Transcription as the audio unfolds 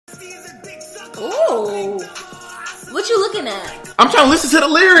Ooh. What you looking at? I'm trying to listen to the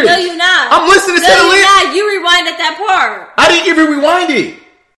lyrics. No, you're not. I'm listening to the lyrics. No, you're not. You rewinded that part. I didn't even rewind it.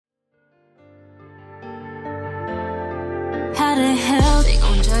 How the hell they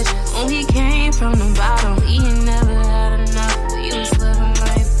gon' judge us when we came from the bottom? We ain't never had enough. We was living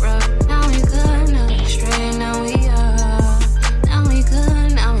life rough. Now we good, now we straight, now we up. Now we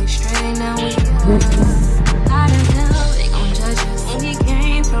good, now we straight, now we up. How the hell they gon' judge us when we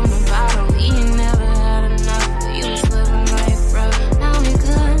came from the bottom? We ain't never had enough. We was living life rough. Now we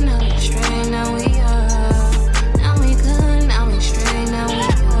good, now we straight, now we up. Now we good, now we straight, now we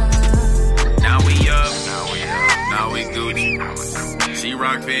up. Now we up, now we Gucci. She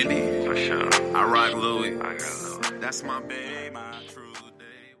rock Fendi, for sure. I rock Louis. That's my babe, my true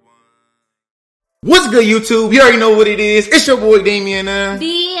day one. What's good, YouTube? You already know what it is. It's your boy Damien.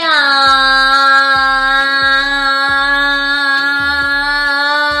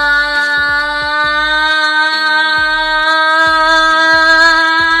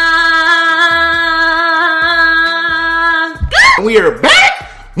 We are back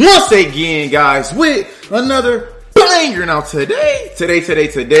once again, guys, with another banger. Now today,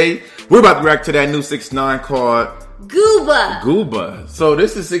 we're about to react to that new 6IX9INE called Gooba. So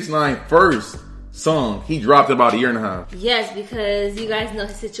this is 6IX9INE first song. He dropped about a year and a half. Yes, because you guys know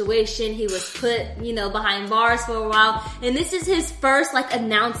his situation. He was put, behind bars for a while, and this is his first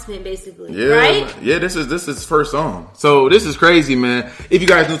announcement, basically. Yeah, right? Yeah, this is his first song. So this is crazy, man. If you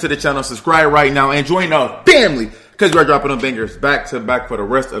guys new to the channel, subscribe right now and join our family, because we're dropping them bangers back to back for the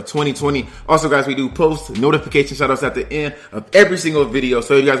rest of 2020. Also, guys, we do post notification shoutouts at the end of every single video.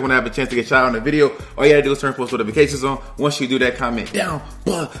 So if you guys want to have a chance to get shout out on the video, all you gotta do is turn post notifications on. Once you do that, comment down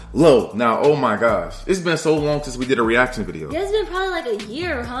below. Now, oh my gosh, it's been so long since we did a reaction video. Yeah, it's been probably a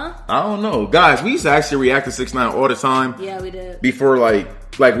year, huh? I don't know. Guys, we used to actually react to 6IX9INE all the time. Yeah, we did. Before like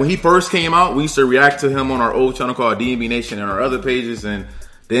when he first came out, we used to react to him on our old channel called DNB Nation and our other pages. And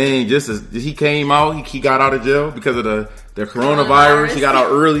then just as he came out, he got out of jail because of the coronavirus. He got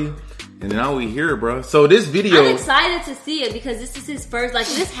out early. And now we here, bro. So this video, I'm excited to see it because this is his first,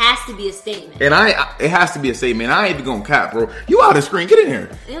 this has to be a statement. And it has to be a statement. I ain't even gonna cap, bro. You out of screen. Get in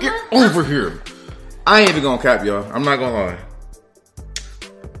here. Get over here. I ain't even gonna cap, y'all. I'm not gonna lie.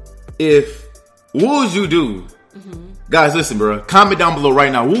 What would you do? Guys, listen, bro. Comment down below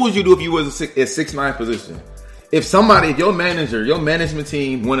right now. What would you do if you was in 6IX9INE position? If your manager, your management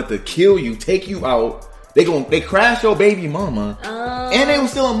team wanted to kill you, take you out, they crash your baby mama, and they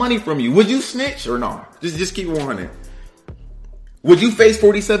was stealing money from you, would you snitch or not? Just keep it 100. Would you face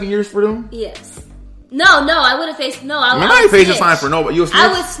 47 years for them? Yes. No, I wouldn't face. No, I ain't face a sign for nobody. You I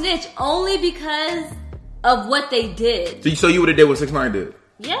would snitch only because of what they did. So you would have did what 6IX9INE did?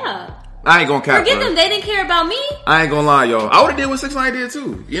 Yeah. I ain't gonna cap. Forget them. They didn't care about me. I ain't gonna lie, y'all. I would have did what 6IX9INE did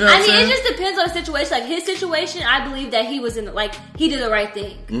too. You know what I'm saying? It just depends on the situation. His situation, I believe that he was he did the right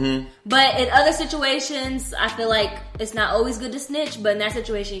thing. But in other situations, I feel like it's not always good to snitch. But in that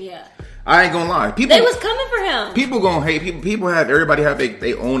situation, yeah. I ain't gonna lie. They was coming for him. People gonna hate. Everybody have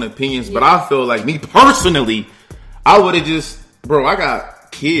their own opinions. Yeah. But I feel like me personally, I would have bro, I got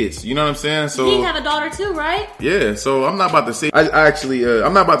kids, you know what I'm saying? So you have a daughter too, right? Yeah, so I'm not about to sit.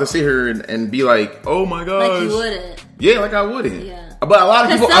 I'm not about to sit here and be like, oh my gosh, like you wouldn't. Yeah, like I wouldn't. Yeah. But a lot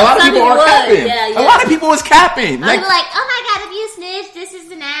of people are capping. Yeah. A lot of people is capping. I'd be like, oh my god, if you snitch, this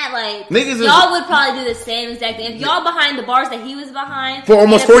is and that. Y'all would probably do the same exact thing. If y'all behind the bars that he was behind for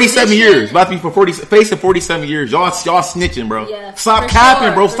almost 47 years, about to be facing 47 years. Y'all snitching, bro. Yeah, stop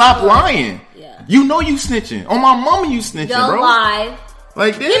capping, bro. Stop lying. Yeah. You know you snitching. On my mama, you snitching, don't bro. Don't lie.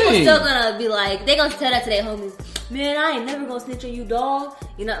 Dang. People still gonna be they gonna tell that to their homies. Man, I ain't never gonna snitch on you, dog.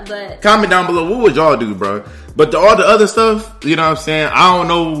 But comment down below, what would y'all do, bro? But all the other stuff, you know what I'm saying? I don't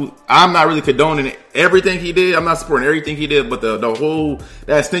know. I'm not really condoning everything he did. I'm not supporting everything he did. But the whole,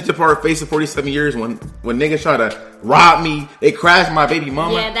 that snitching part, facing 47 years when niggas try to rob me, they crash my baby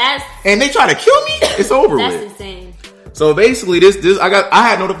mama. Yeah, and they try to kill me, it's over with. That's insane. So basically, I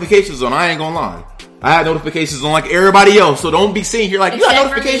had notifications on, I ain't gonna lie. I had notifications on like everybody else. So don't be sitting here you got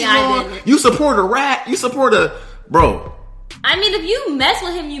notifications on. You support a rat. You support bro. I mean, if you mess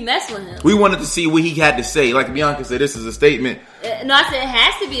with him, you mess with him. We wanted to see what he had to say. Like Bianca said, this is a statement. No, I said it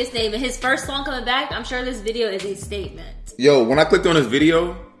has to be a statement. His first song coming back, I'm sure this video is a statement. Yo, when I clicked on this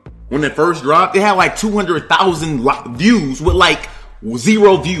video, when it first dropped, it had 200,000 views with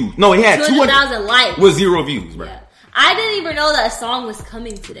 0 views. No, it had 200,000 likes with 0 views, bro. Yeah. I didn't even know that a song was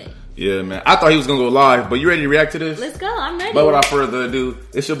coming today. Yeah, man. I thought he was going to go live, but you ready to react to this? Let's go. I'm ready. But without further ado,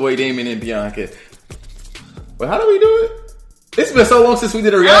 it's your boy Damien and Bianca. But how do we do it? It's been so long since we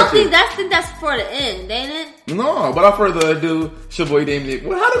did a I reaction. don't think that's for the end, ain't it? No, without further ado, it's your boy Damien.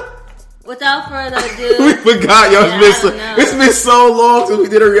 Well, how do... Without further ado, we forgot, y'all. It's been so long since we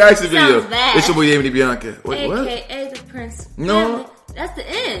did a reaction video. Bad. It's your boy Damien Bianca. Wait, what? AKA the Prince. No. That's the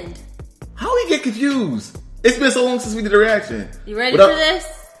end. How we get confused? It's been so long since we did a reaction. You ready for this?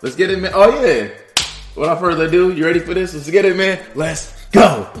 Let's get it, man. Oh, yeah. Without further ado, you ready for this? Let's get it, man. Let's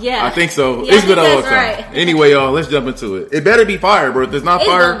go. Yeah. I think so. Yeah, It's been a long time. Right. Anyway, y'all, let's jump into it. It better be fire, bro. If it's not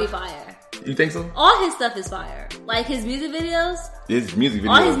fire. It's gonna be fire. You think so? All his stuff is fire. Like his music videos. His music videos.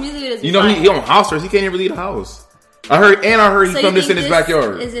 All his music videos. You know, he on house arrest. He can't even leave the house. I heard he filmed this in his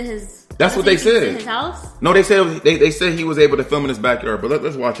backyard. Is it his? That's what they said. In his house? No, they said they said he was able to film in his backyard. But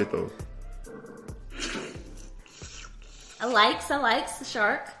let's watch it though. I likes the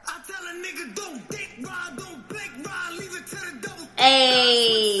shark.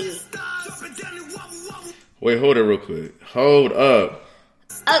 Hey. Wait, hold it real quick. Hold up.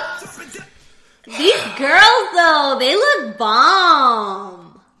 These girls though, they look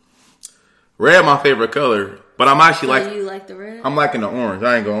bomb. Red my favorite color, but I'm actually You like the red? I'm liking the orange.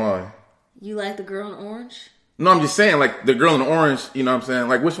 I ain't gonna lie. You like the girl in orange? No, I'm just saying, like the girl in the orange. You know what I'm saying?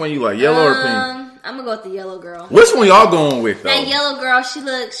 Like which one you like, yellow or pink? I'm gonna go with the yellow girl. Which one y'all going with though? That yellow girl, she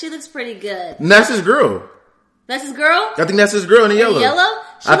looks pretty good. And that's his girl. That's his girl? I think that's his girl in the yellow. Yellow?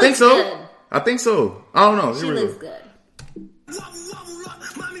 I think so. Good. I think so. I don't know. She looks good.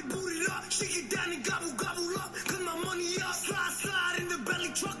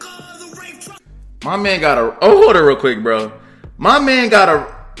 My man got a... Oh, hold it real quick, bro. My man got a...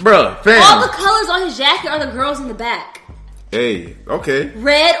 Bro, fam. All the colors on his jacket are the girls in the back. Hey, okay.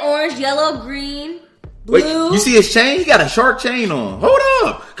 Red, orange, yellow, green, blue. Wait, you see his chain? He got a shark chain on. Hold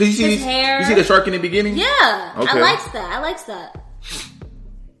up. Cause you see his hair. You see the shark in the beginning? Yeah. Okay. I likes that.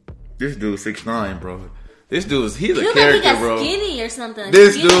 This dude 6ix9ine, bro. This dude he's a You character, think he got bro. skinny or something?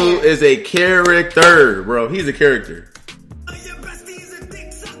 This Skinnier. dude is a character, bro. He's a character.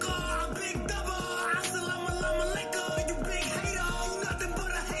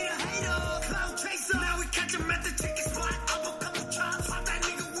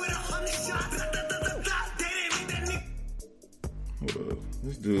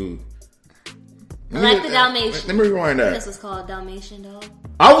 This dude. I like the Dalmatian. Let me rewind that. This was called Dalmatian dog.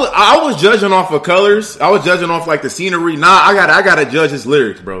 I was judging off of colors. I was judging off like the scenery. Nah, I gotta judge his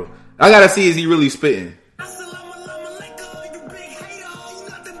lyrics, bro. I gotta see is he really spitting.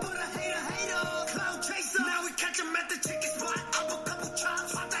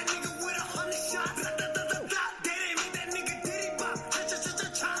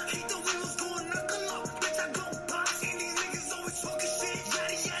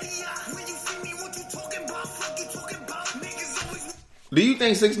 Do you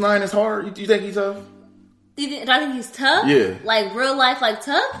think 6ix9ine is hard? Do you think he's tough? Do I think he's tough? Yeah. Like real life, like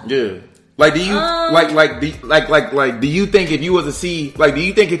tough? Yeah. Like, do you do you think if you was to see, like, do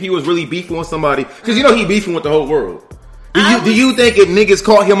you think if he was really beefing with somebody, because you know he beefing with the whole world? Do you think if niggas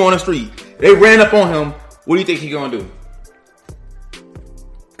caught him on the street, they ran up on him, what do you think he gonna do?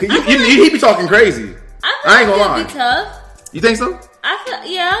 He be talking crazy. I ain't gonna lie. Be tough. You think so? I feel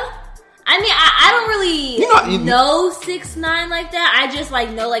I mean, I don't really know 6ix9ine like that. I just like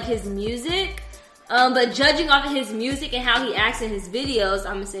know like his music. But judging off of his music and how he acts in his videos,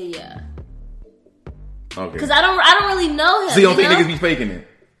 I'm gonna say yeah. Okay. Because I don't really know him. So you don't think niggas be faking it?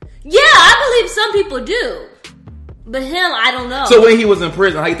 Yeah, I believe some people do. But him, I don't know. So when he was in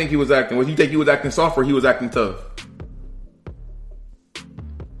prison, how you think he was acting? Was you think he was acting soft or he was acting tough?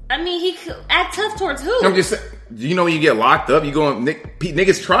 I mean, he could act tough towards who? I'm just saying. You know when you get locked up, you go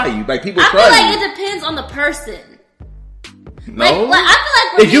niggas try you. Like people try you. I feel like it depends on the person. No,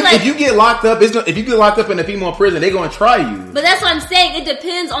 I feel like if you get locked up, if you get locked up in a female prison, they gonna try you. But that's what I'm saying. It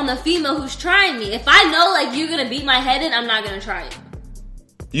depends on the female who's trying me. If I know like you're gonna beat my head in, I'm not gonna try you.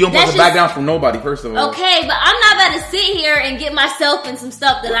 You don't supposed to back down from nobody, first of all. Okay, but I'm not about to sit here and get myself in some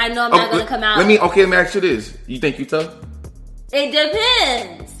stuff that I know I'm not gonna come out. Let me ask you this: you think you tough? It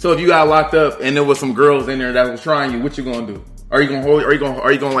depends. So if you got locked up and there was some girls in there that was trying you, what you gonna do? Are you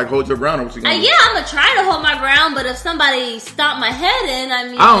gonna like hold your ground, or what you gonna do? Yeah, I'm gonna try to hold my ground, but if somebody stomped my head in, I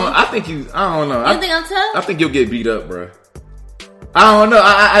mean, I don't know. You think I'm tough? I think you'll get beat up, bro. I don't know.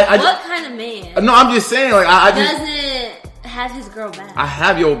 What kind of man? No, I'm just saying, like I just doesn't have his girl back. I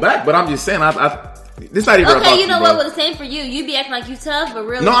have your back, but I'm just saying, this not even about okay, you know what? Bro. Well, the same for you. You be acting like you tough, but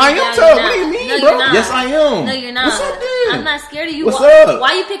really, no, I am tough. What do you mean, bro? Yes, I am. No, you're not. What's up, then? I'm not scared of you. What's up?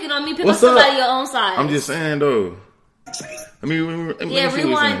 Why you picking on me? Pick on somebody your own side. I'm just saying, though. Let me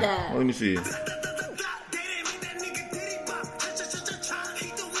rewind that. Let me see.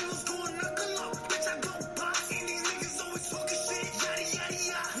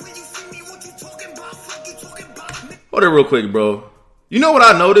 Hold it real quick, bro. You know what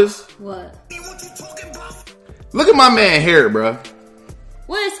I noticed? What? Look at my man hair, bro.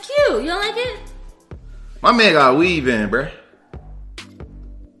 Well, it's cute. You don't like it? My man got weave in, bro.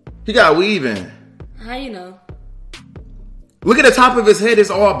 He got weave in. How you know? Look at the top of his head.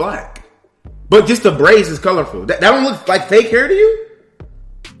 It's all black. But just the braids is colorful. That don't look like fake hair to you?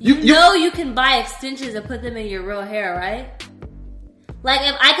 You know you can buy extensions and put them in your real hair, right? Like,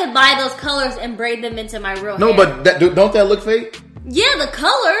 if I could buy those colors and braid them into my real hair. No, but don't that look fake? Yeah, the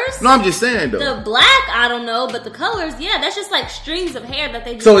colors. No, I'm just saying, though. The black, I don't know, but the colors, yeah, that's just like strings of hair that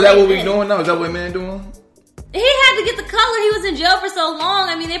they just So is that what we doing now? Is that what man doing? He had to get the color. He was in jail for so long.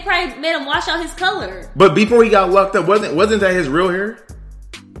 I mean, they probably made him wash out his color. But before he got locked up, wasn't that his real hair?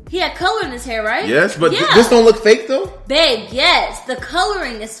 He had color in his hair, right? Yes, but this don't look fake, though? Babe, yes. The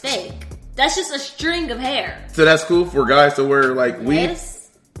coloring is fake. That's just a string of hair. So that's cool for guys to wear, like, weave?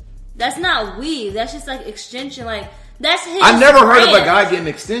 Yes. That's not weave. That's just, like, extension. Like, that's his I never heard brand. of a guy getting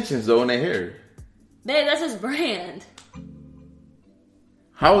extensions, though, in their hair. Babe, that's his brand.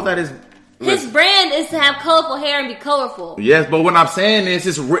 How is that his... His brand is to have colorful hair and be colorful. Yes, but what I'm saying is,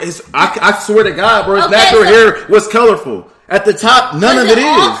 I swear to God, bro, his Okay, natural hair was colorful. At the top, none of it is.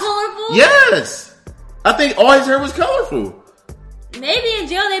 all colorful? Yes. I think all his hair was colorful. Maybe in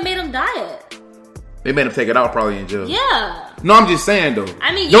jail they made him dye it. They made him take it out probably in jail. Yeah. No, I'm just saying, though.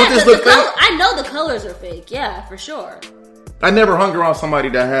 I mean, Don't yeah, this the look fake? I know the colors are fake. Yeah, for sure. I never hung around somebody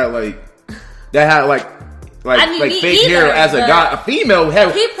that had like I mean, me fake either, hair as a guy. A female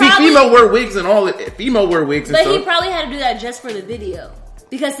female wear wigs and all. Female wear wigs and But stuff. he probably had to do that just for the video.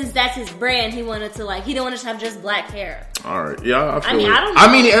 Because since that's his brand, he wanted to he didn't want to have just black hair. All right, yeah. I mean, I don't know.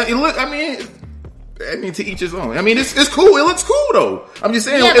 I mean, to each his own. I mean, it's cool. It looks cool though. I'm just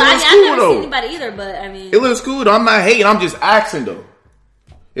saying, Yeah, it but looks I've cool never though. seen anybody either. But I mean, It looks cool though. I'm not hating. I'm just asking though.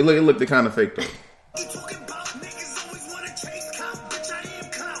 It looked the kind of fake though.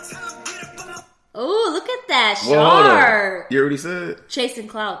 oh, look at that Well, hold on. shark! You already said. Chasing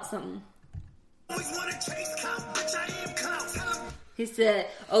clout, something. He said,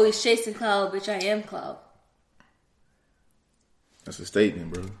 "Oh, he's chasing clout, bitch. I am clout." That's a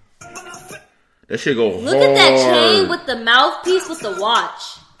statement, bro. That shit go hard. Look at that chain with the mouthpiece with the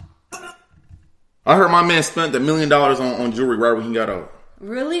watch. I heard my man spent $1 million on jewelry right when he got out.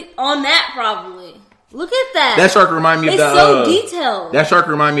 Really? On that, probably. Look at that. That shark remind me of it's that. so detailed. That shark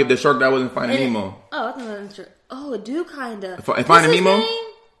remind me of the shark that was in Finding Nemo. Oh, I thought that was true. Oh, it do kind of. In Finding Nemo?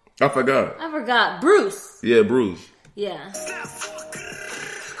 I forgot. I forgot. Bruce. Yeah, Bruce. Yeah.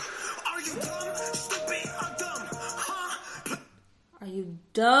 Are you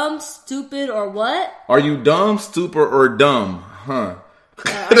dumb, stupid, or what? Are you dumb, stupid, or dumb? Huh?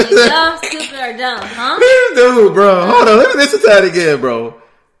 Are you dumb, stupid, or dumb? Huh? Dude, bro. Hold on. Let me listen to that again, bro.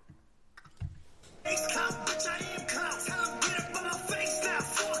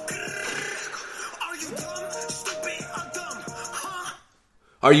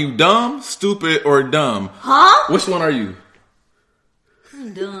 Are you dumb, stupid, or dumb? Huh? Which one are you?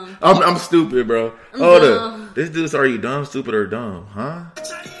 I'm dumb. I'm stupid, bro. I'm Hold dumb. up. This dude's are you dumb, stupid, or dumb? Huh?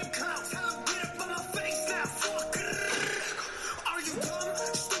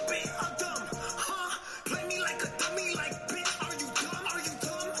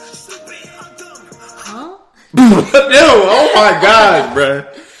 Huh? Ew, oh my God, bro.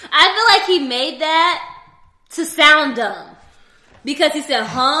 I feel like he made that to sound dumb. Because he said,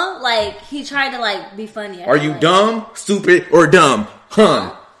 huh? Like, he tried to, like, be funny. Are you dumb, stupid, or dumb?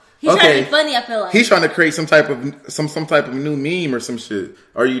 Huh? He's trying to be funny, I feel like. He's trying to create some type of new meme or some shit.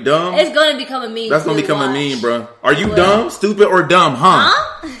 Are you dumb? It's going to become a meme. That's going to become a meme, bro. Are you Well. dumb, stupid, or dumb? Huh?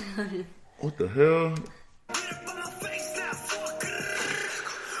 Huh? What the hell?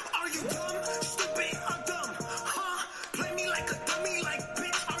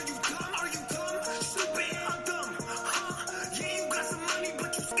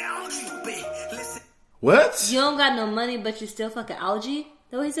 What? You don't got no money, but you still fucking algae? Is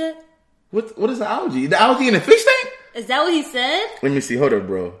that what he said? What is the algae? The algae in the fish tank? Is that what he said? Let me see. Hold up,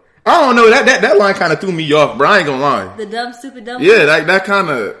 bro. I don't know. That line kind of threw me off, bro. I ain't gonna lie. The dumb, stupid, dumb? Yeah, that kind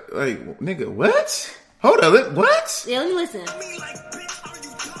of, like, nigga, what? Hold up, what? Yeah, let me listen.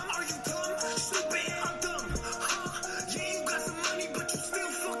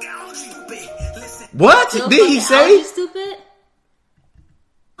 What Still did he fucking say? algae, stupid?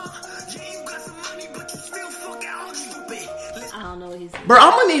 I don't know what he said. Bro,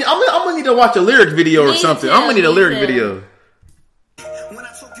 I'm gonna need to watch a lyric video or Me something. too, I'm gonna need a me lyric too. video.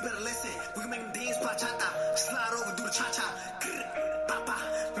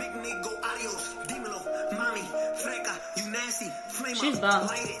 She's bomb.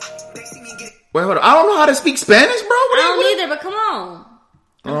 Wait, hold on. I don't know how to speak Spanish, bro. What don't either, but come on.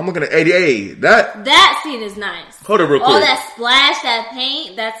 Oh, I'm looking at 88. That scene is nice. Hold up real quick. All that splash, that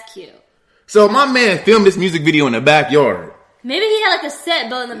paint, that's cute. So my man filmed this music video in the backyard. Maybe he had like a set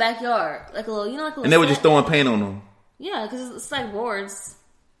built in the backyard. Like a little, like a little And they were set. just throwing paint on them. Yeah, because it's like boards.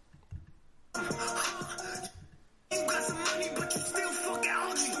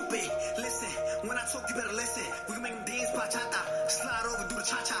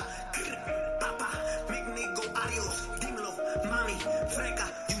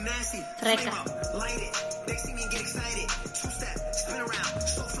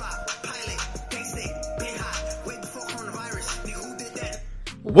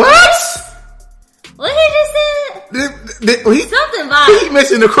 What? What he just said? Something viral. He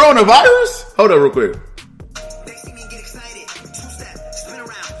mentioned the coronavirus? Hold up real quick.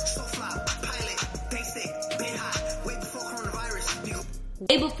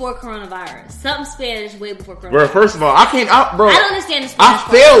 Way before coronavirus. Something Spanish way before coronavirus. Bro, first of all, I don't understand the Spanish. I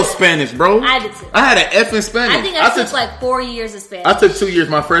failed Spanish, bro. I did too. I had an F in Spanish. I think I took like 4 years of Spanish. I took 2 years,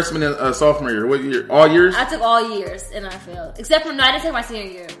 my freshman and sophomore year. What year? All years? I took all years and I failed. Except for, no, I didn't take my senior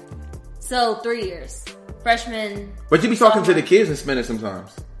year. So 3 years. Freshman. But you be talking to the kids in Spanish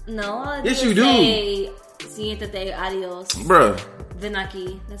sometimes. No, all I yes, do you is do. say, siéntate, adios. Bruh. Ven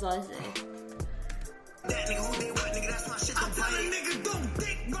aquí. That's all I say.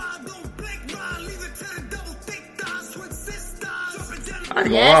 I ain't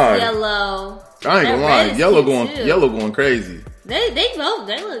gonna Yes, lie. Yellow. I ain't gonna lie. Too. Yellow going crazy. They both,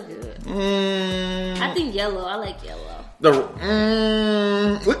 they look good. I think yellow. I like yellow. Look,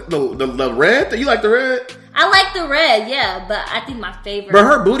 the red? You like the red? I like the red, yeah, but I think my favorite. Bro,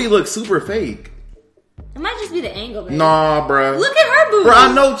 her booty looks super fake. It might just be the angle, baby. Nah, bro. Look at her booty. Bro,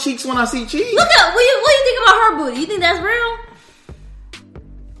 I know cheeks when I see cheeks. Look at what do you think about her booty? You think that's real?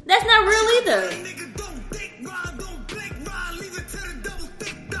 That's not real either.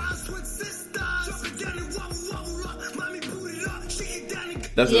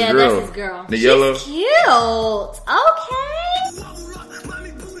 That's his girl. That's his girl. The yellow. She's cute.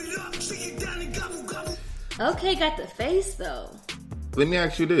 Okay, got the face though. Let me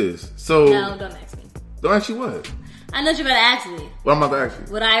ask you this. So no, don't ask me. Don't ask you what? I know you're about to ask me. What I'm about to ask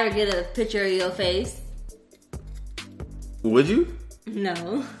you? Would I ever get a picture of your face? Would you?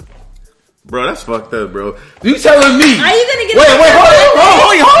 No. Bro, that's fucked up, bro. You telling me? Are you gonna get? Wait,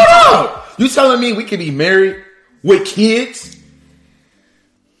 hold on. You telling me we could be married with kids,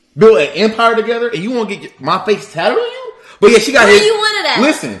 build an empire together, and you won't get my face tattooed on you? But yeah, she got Where his. you wanted that?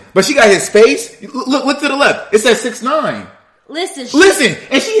 Listen, but she got his face. Look to the left. It says 6IX9INE. Listen,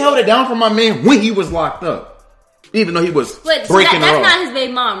 and she held it down for my man when he was locked up, even though he was breaking her off. That's not his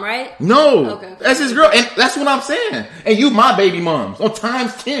baby mom, right? No, okay. That's his girl, and that's what I'm saying. And you, my baby moms, on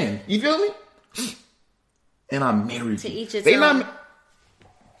times 10. You feel me? And I'm married to each his own. Not.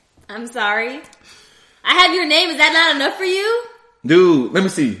 I'm sorry. I have your name. Is that not enough for you, dude? Let me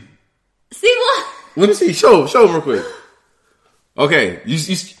see. See what? Let me see. Show him real quick. Okay,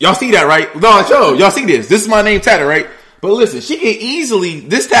 y'all see that, right? No, show y'all see this. This is my name tattoo, right? But listen, she can easily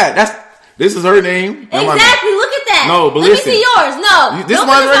this is her name. Exactly. Look at that. No, but let listen. me see yours. No, this is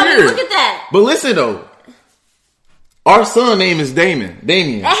mine right here. Look at that. But listen though, our son name is Damien.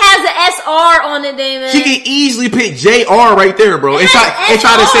 It has an SR on it, Damien. She can easily put JR right there, bro, and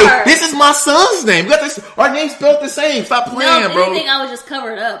try to say this is my son's name. We got this. Our name's spelled the same. Stop playing, if bro. anything, I would just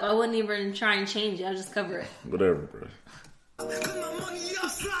cover it up. I wouldn't even try and change it. I'll just cover it. Whatever, bro.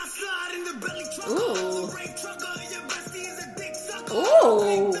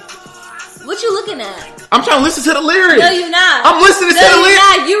 Ooh. What you looking at? I'm trying to listen to the lyrics. No, you're not. I'm listening to the lyrics.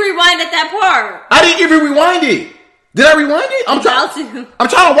 You're not. You rewinded that part. I didn't even rewind it. Did I rewind it? I'm trying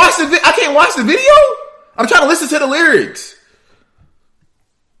to watch the video. I can't watch the video. I'm trying to listen to the lyrics.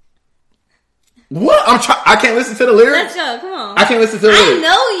 What? I can't listen to the lyrics? Let's go. Come on. I can't listen to the lyrics. I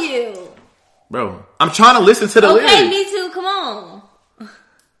know you. Bro, I'm trying to listen to the lyrics. Okay, me too. Come on.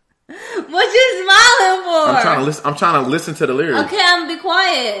 What you smiling for? I'm trying to listen to the lyrics. Okay, I'm gonna be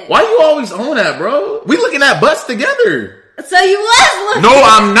quiet. Why you always on that, bro? We looking at butts together. So you was looking. No,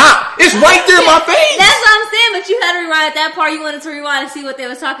 I'm not. It's right there in my face. That's what I'm saying, but you had to rewind that part. You wanted to rewind and see what they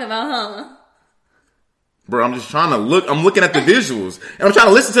was talking about, huh? Bro, I'm just trying to look. I'm looking at the visuals. And I'm trying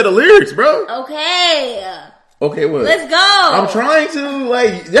to listen to the lyrics, bro. Okay. Okay, what? Let's go. I'm trying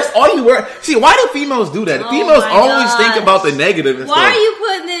to, that's all you worry. See, why do females do that? The females always think about the negative and stuff. Why are you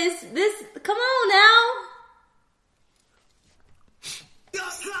putting this? Come on now.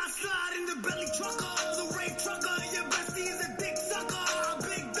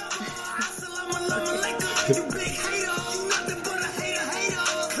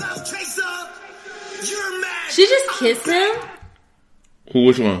 She's just kiss him? Who?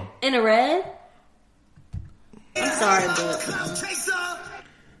 Which one? In a red? I'm sorry, but...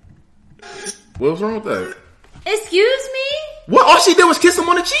 What's wrong with that? Excuse me? What? All she did was kiss him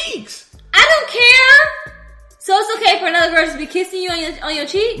on the cheeks. I don't care. So it's okay for another girl to be kissing you on your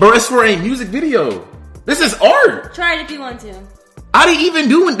cheek? Bro, it's for a music video. This is art. Try it if you want to. I didn't even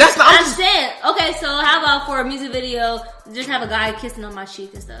do it. That's not... I'm saying. Okay, so how about for a music video, just have a guy kissing on my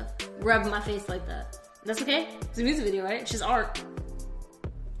cheek and stuff. Rubbing my face like that. That's okay? It's a music video, right? It's just art.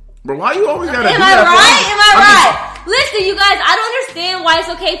 Bro, why you always gotta do Am I right? Listen, you guys, I don't understand why it's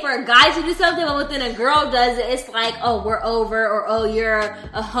okay for a guy to do something, but when a girl does it, it's like, oh, we're over, or oh, you're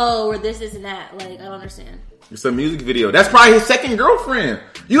a hoe, or this and that. Like, I don't understand. It's a music video. That's probably his second girlfriend.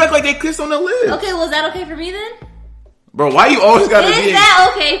 You act like they kissed on the lips. Okay, well, is that okay for me then? Bro, why you always gotta be... Is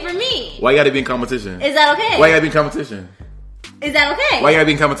that okay for me? Why you gotta be in competition? Is that okay? Why you gotta be in competition? Is that okay? Why you gotta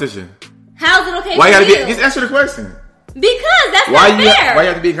be in competition? How's it okay why for you? Just answer the question. Because that's not fair. Why you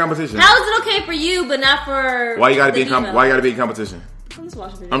have to be in competition? How is it okay for you, but not for... Why you gotta be in competition? I'm just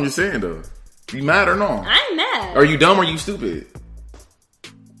watching videos. I'm just saying, though. You mad or no? I ain't mad. Are you dumb or you stupid?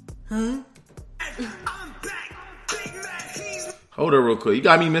 Huh? Hold up real quick. You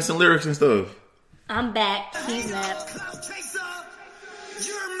got me missing lyrics and stuff. I'm back. He's mad.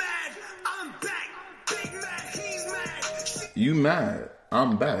 You mad.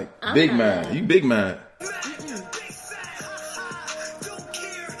 I'm back. I'm big mad. mad. You big mad.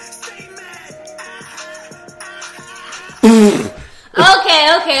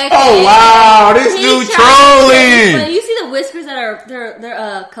 Okay. Oh wow, this dude trolling. You see the whiskers that are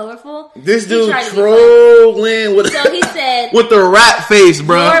they're colorful. This dude trolling with. So he said with the rat face,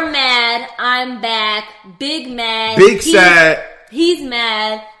 bro. You're mad. I'm back. Big mad. Sad. He's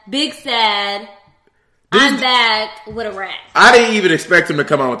mad. Big sad. I'm back with a rat. I didn't even expect him to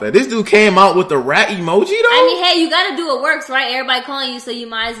come out with that. This dude came out with the rat emoji, though. I mean, hey, you gotta do what works, right? Everybody calling you, so you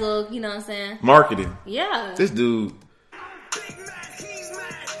might as well, you know what I'm saying? Marketing. Yeah. This dude.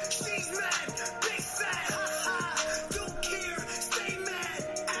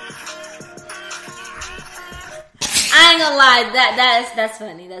 I ain't gonna lie, that's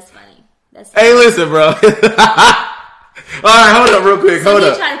funny. That's funny. Hey, listen, bro. All right, hold up real quick. Hold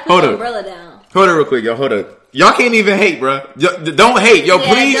up. Hold up. Umbrella down. Hold up real quick, yo. Hold up. Y'all can't even hate, bro. Don't hate. Yo,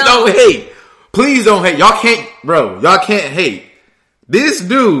 please don't hate. Please don't hate. Y'all can't, bro. Y'all can't hate. This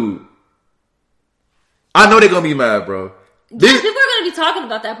dude, I know they're gonna be mad, bro. People are gonna be talking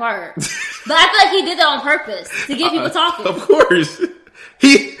about that part. But I feel like he did that on purpose to get people talking. Of course.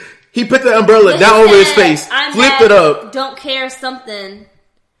 He put the umbrella down over his face, flipped it up. Don't care something.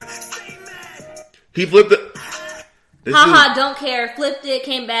 He flipped it. Haha, don't care. Flipped it,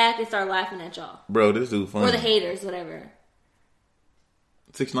 came back, and started laughing at y'all. Bro, this dude funny. Or the haters, whatever.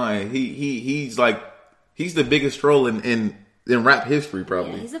 6IX9INE, he's the biggest troll in rap history,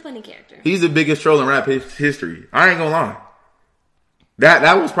 probably. Yeah, he's a funny character. He's the biggest troll in rap history. I ain't gonna lie.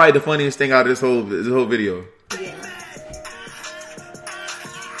 That was probably the funniest thing out of this whole video. Yeah.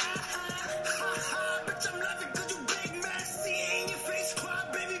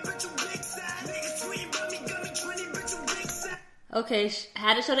 Okay,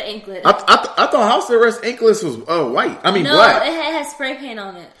 had to show the anklet. I thought house arrest anklets was white. I mean black. No, it has spray paint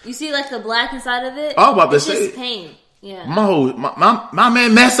on it. You see like the black inside of it? I was about to say. It's just paint. Yeah. My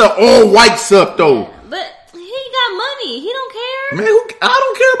man messed up all whites up though. Yeah, but he got money. He don't care. Man, I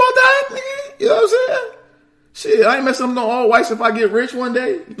don't care about that, nigga. You know what I'm saying? Shit, I ain't messing up no all whites if I get rich one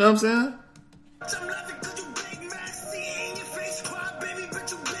day. You know what I'm saying?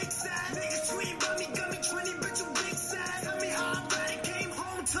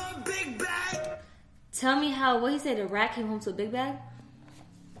 Tell me how, what he said, the rat came home to a big bag?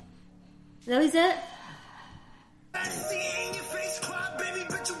 Is that what he said?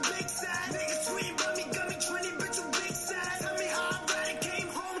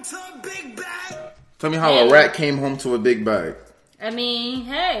 Tell me how a rat came home to a big bag. I mean,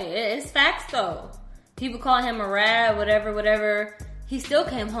 hey, it's facts though. People call him a rat, whatever. He still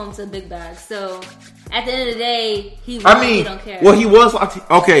came home to a big bag. So at the end of the day, he don't care. Well, he was locked.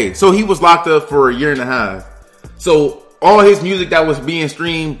 Okay, so he was locked up for a year and a half. So all his music that was being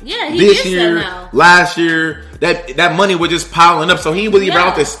streamed this year, last year, that money was just piling up. So he was even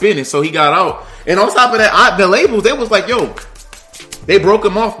out there spending. So he got out. And on top of that, the labels, they was like, yo, they broke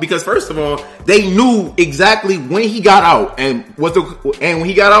him off because first of all, they knew exactly when he got out and when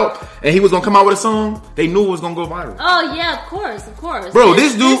he got out and he was gonna come out with a song, they knew it was gonna go viral. Oh yeah, of course. Bro,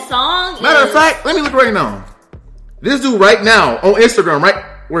 this dude. This song matter of fact, let me look right now. This dude right now on Instagram, right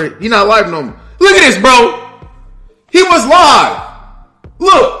where he not live no more. Look at this, bro. He was live.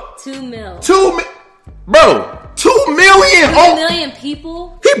 Look. 2 mil. Bro, 2 million. 2 million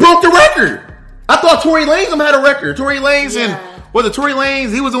people. He broke the record. I thought Tory Lanez had a record. Tory Lanez and was it Tory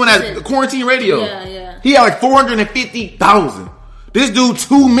Lanez? He was doing that quarantine radio. Yeah. He had like 450,000. This dude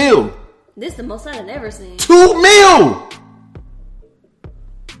 2 mil. This is the most I've ever seen. 2 mil.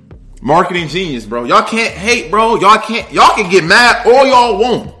 Marketing genius, bro. Y'all can't hate, bro. Y'all can get mad all y'all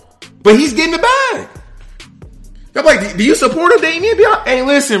want. But he's getting the bag. I'm like, do you support him, Damien? Hey,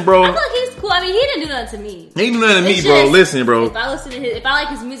 listen, bro. I feel like he's cool. I mean, he didn't do nothing to me. He didn't do nothing to me, bro. Listen, bro. If I like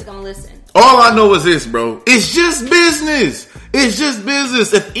his music, I'm gonna listen. All I know is this, bro. It's just business. It's just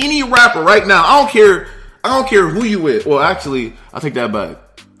business. If any rapper right now, I don't care who you with. Well, actually, I'll take that back.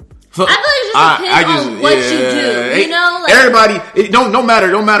 So, I feel like it just depends on what you do. You know, like, everybody. No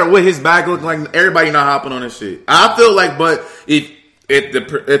matter what his bag look like. Everybody not hopping on this shit. I feel like, but if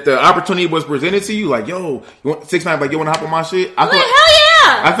the opportunity was presented to you, like, yo, you want 6ix9ine, like, you want to hop on my shit? Hell yeah!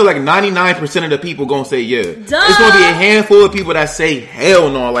 I feel like 99% of the people gonna say yeah. Duh. It's gonna be a handful of people that say hell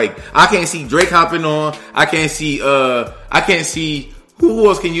no. Like, I can't see Drake hopping on. I can't see who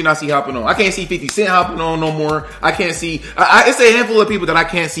else can you not see hopping on? I can't see 50 Cent hopping on no more. I can't see. It's a handful of people that I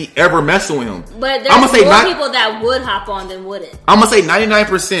can't see ever messing with him. But there's more people that would hop on than wouldn't. I'm gonna say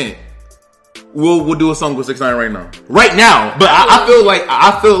 99%. We'll do a song with 6ix9ine right now. But I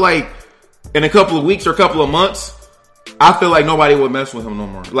feel like in a couple of weeks or a couple of months, I feel like nobody would mess with him no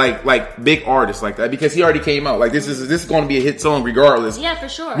more. Like big artists like that, because he already came out. Like this is going to be a hit song regardless. Yeah, for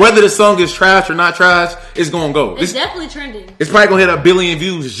sure. Whether the song is trash or not trash, it's going to go. It's definitely trending. It's probably going to hit 1 billion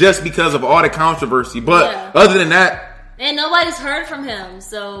views just because of all the controversy. But other than that, and nobody's heard from him.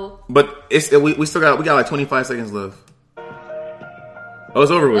 So, but we got like 25 seconds left. Oh,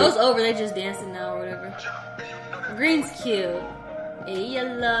 it's over with. It was over. They just dancing now or whatever. Green's cute. A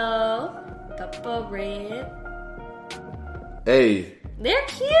yellow, purple, red. Hey. They're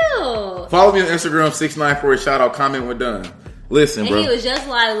cute. Follow me on Instagram, 6ix9ine for a shout out. Comment when done. Listen, bro. And he was just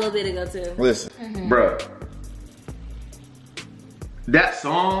live a little bit ago too. Listen, bro. That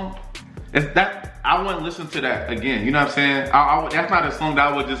song, I wouldn't listen to that again. You know what I'm saying? That's not a song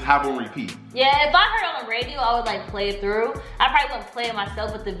that I would just have on repeat. Yeah, if I heard it on the radio, I would like play it through. I probably wouldn't play it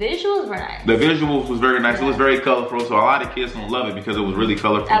myself, but the visuals were nice. The visuals was very nice. Yeah. It was very colorful, so a lot of kids don't love it because it was really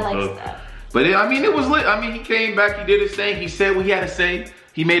colorful. I like stuff. But it was lit. I mean, he came back, he did his thing, he said what he had to say,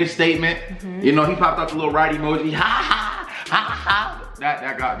 he made a statement. Mm-hmm. You know, he popped out the little right emoji, ha ha ha ha.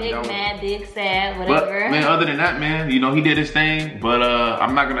 That got me. Big mad, big sad, whatever. But man, other than that, man, you know, he did his thing. But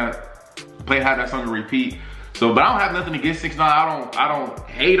I'm not gonna have that song to repeat. So, but I don't have nothing against 6ix9ine. I don't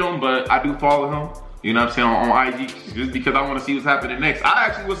hate him, but I do follow him. You know what I'm saying, on IG, just because I want to see what's happening next. I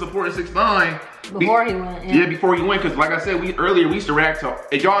actually was supporting 6ix9ine before he went. Yeah, before he went, because like I said, we used to react to.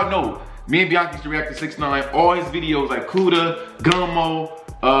 And y'all know, me and Bianca used to react to 6ix9ine, all his videos like Kuda, Gummo,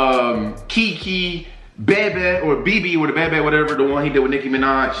 Kiki, Bebe or BB or the Bebe, whatever, the one he did with Nicki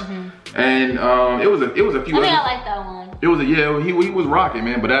Minaj. Mm-hmm. And it was a few. I think I like that one. It was he was rocking,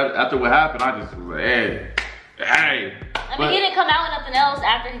 man. But after what happened, I just was like, hey. I mean, he didn't come out with nothing else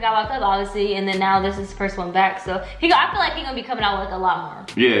after he got locked up, obviously, and then now this is his first one back. So I feel like he's gonna be coming out with like a lot more.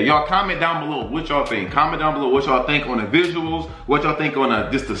 Yeah, y'all comment down below what y'all think. Comment down below what y'all think on the visuals, what y'all think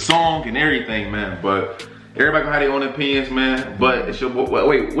on just the song and everything, man. But everybody gonna have their own opinions, man. But it's your boy.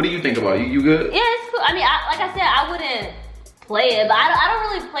 Wait, what do you think about it? You good? Yeah, it's cool. I mean, like I said, I wouldn't play it, but I don't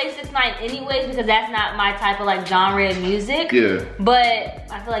really play 6ix9ine anyways because that's not my type of like genre of music. Yeah. But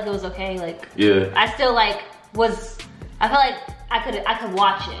I feel like it was okay. Like, yeah, I still like I feel like I could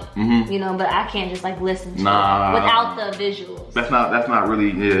watch it, mm-hmm. you know, but I can't just like listen to it without the visuals. That's not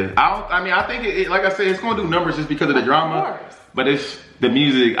really, yeah. I think it, like I said, it's gonna do numbers just because of the drama. Of course. But it's the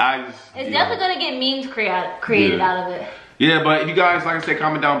music. It's definitely gonna get memes created out of it. Yeah, but if you guys, like I said,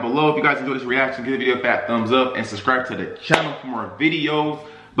 comment down below. If you guys enjoyed this reaction, give the video a fat thumbs up and subscribe to the channel for more videos.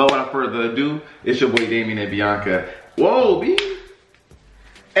 But without further ado, it's your boy Damien and Bianca. Whoa, B.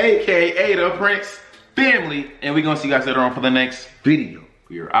 AKA the Prince Family, and we're gonna see you guys later on for the next video.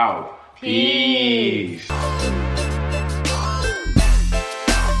 We're out. Peace.